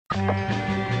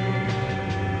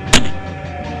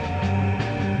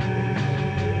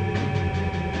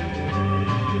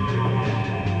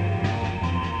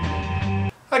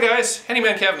Hi guys,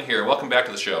 Handyman Kevin here. Welcome back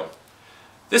to the show.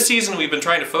 This season we've been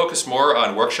trying to focus more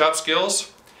on workshop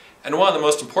skills, and one of the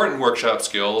most important workshop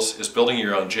skills is building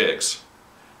your own jigs.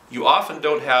 You often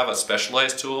don't have a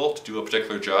specialized tool to do a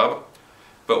particular job,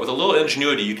 but with a little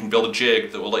ingenuity you can build a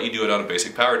jig that will let you do it on a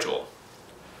basic power tool.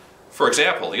 For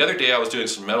example, the other day I was doing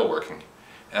some metalworking,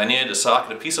 and I needed to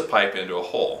socket a piece of pipe into a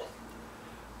hole.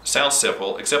 Sounds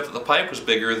simple, except that the pipe was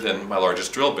bigger than my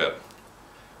largest drill bit.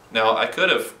 Now, I could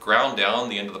have ground down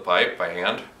the end of the pipe by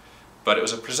hand, but it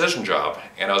was a precision job,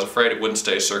 and I was afraid it wouldn't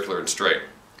stay circular and straight.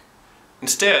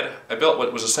 Instead, I built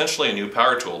what was essentially a new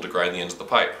power tool to grind the ends of the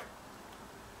pipe.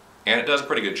 And it does a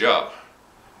pretty good job.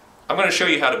 I'm going to show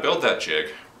you how to build that jig,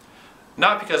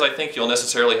 not because I think you'll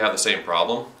necessarily have the same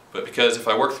problem, but because if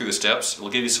I work through the steps, it'll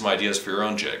give you some ideas for your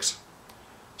own jigs.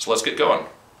 So let's get going.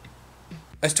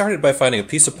 I started by finding a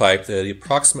piece of pipe that had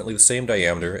approximately the same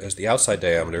diameter as the outside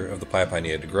diameter of the pipe I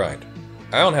needed to grind.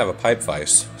 I don't have a pipe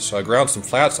vise, so I ground some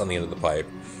flats on the end of the pipe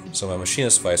so my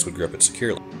machinist vise would grip it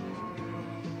securely.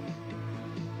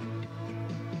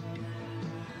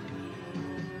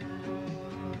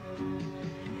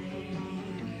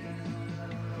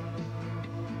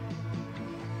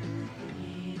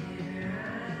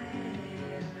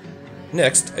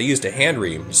 Next, I used a hand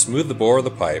ream to smooth the bore of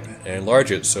the pipe and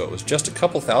enlarge it so it was just a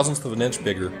couple thousandths of an inch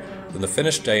bigger than the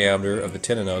finished diameter of the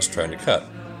tenon I was trying to cut.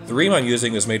 The ream I'm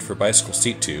using is made for bicycle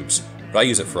seat tubes, but I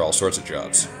use it for all sorts of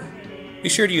jobs. Be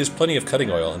sure to use plenty of cutting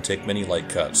oil and take many light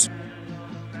cuts.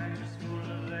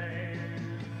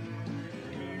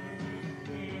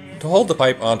 To hold the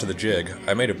pipe onto the jig,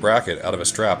 I made a bracket out of a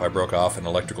strap I broke off an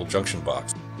electrical junction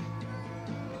box.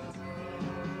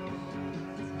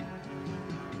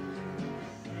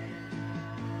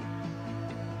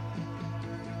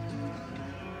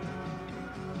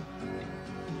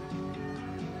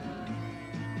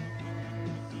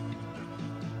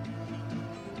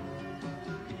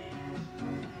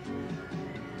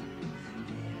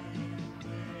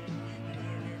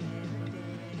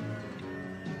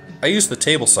 I used the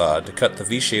table saw to cut the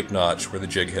V-shaped notch where the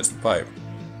jig hits the pipe.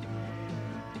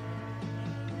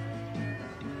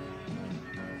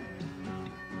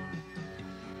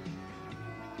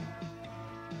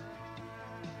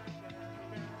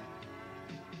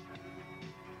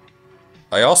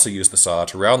 I also used the saw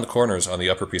to round the corners on the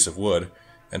upper piece of wood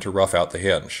and to rough out the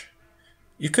hinge.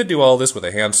 You could do all this with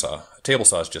a handsaw. A table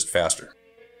saw is just faster.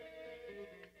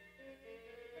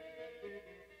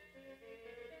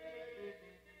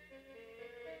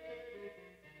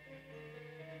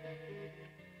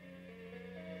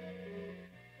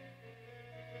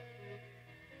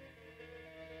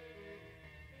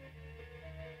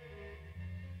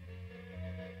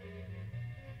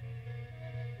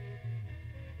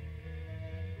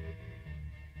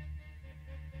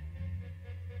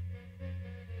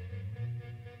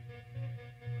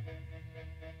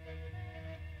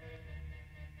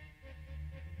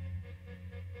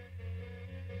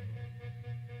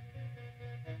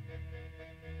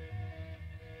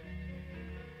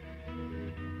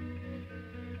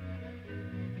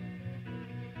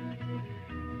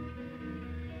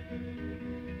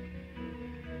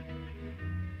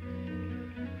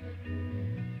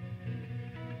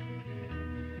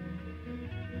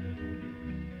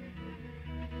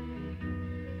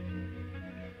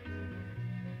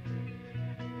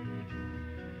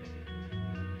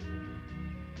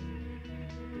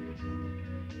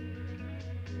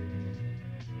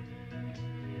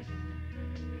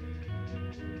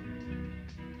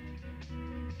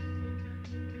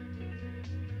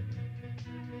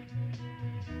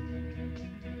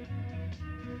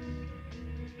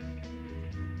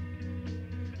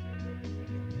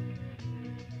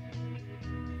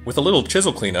 With a little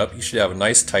chisel cleanup, you should have a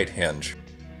nice tight hinge.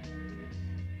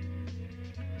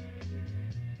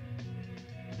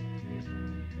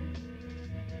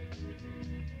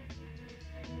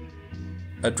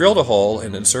 I drilled a hole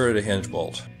and inserted a hinge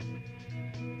bolt.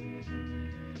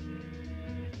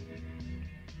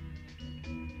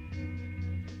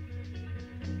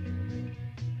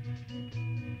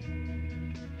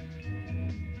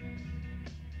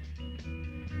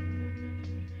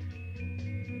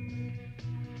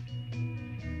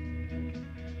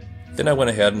 Then I went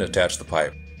ahead and attached the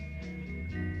pipe.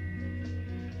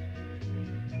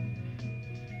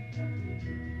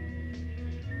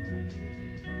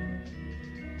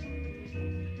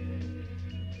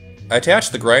 I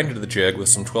attached the grinder to the jig with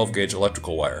some 12-gauge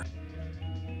electrical wire.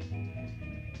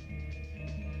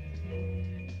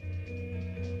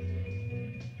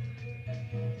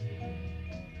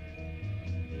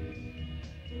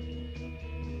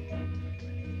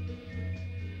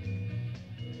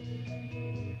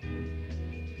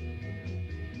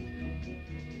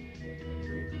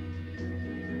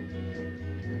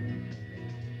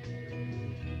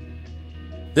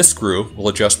 This screw will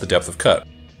adjust the depth of cut.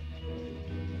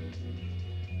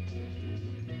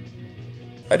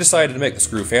 I decided to make the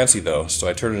screw fancy though, so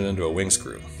I turned it into a wing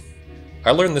screw.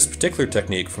 I learned this particular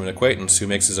technique from an acquaintance who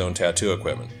makes his own tattoo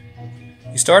equipment.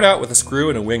 You start out with a screw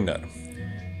and a wing nut.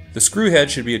 The screw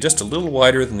head should be just a little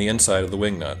wider than the inside of the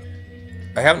wing nut.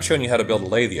 I haven't shown you how to build a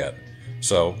lathe yet,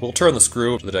 so we'll turn the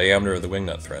screw to the diameter of the wing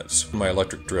nut threads with my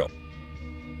electric drill.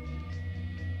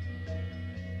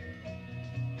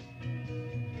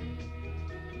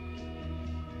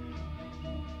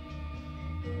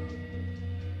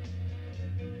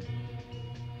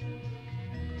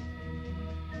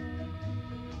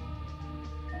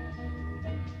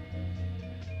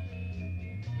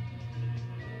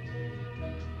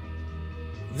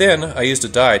 Then I used a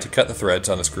die to cut the threads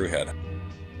on the screw head.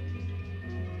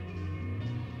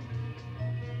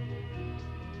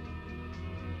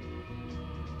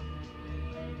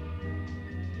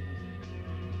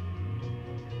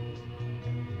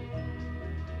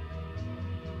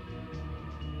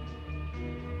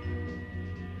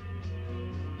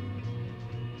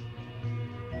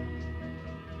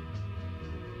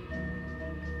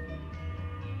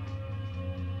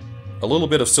 A little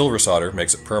bit of silver solder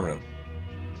makes it permanent.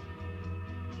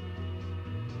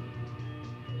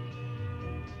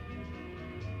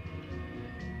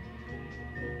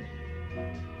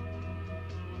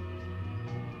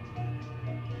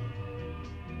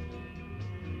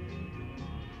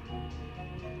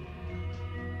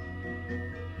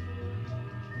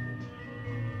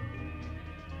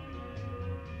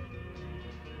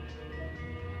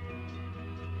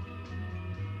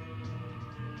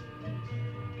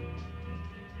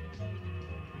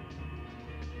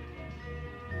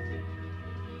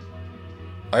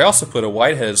 I also put a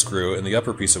wide-headed screw in the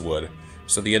upper piece of wood,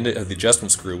 so the end of the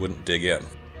adjustment screw wouldn't dig in.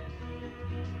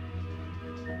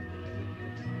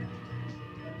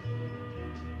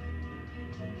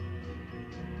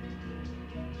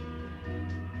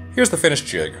 Here's the finished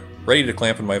jig, ready to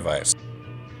clamp in my vise.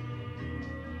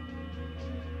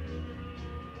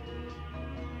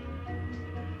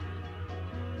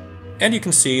 And you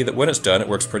can see that when it's done, it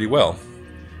works pretty well.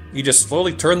 You just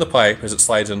slowly turn the pipe as it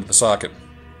slides into the socket.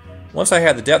 Once I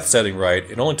had the depth setting right,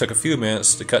 it only took a few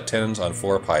minutes to cut tenons on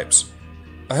 4 pipes.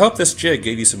 I hope this jig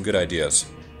gave you some good ideas.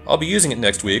 I'll be using it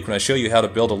next week when I show you how to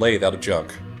build a lathe out of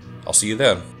junk. I'll see you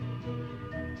then.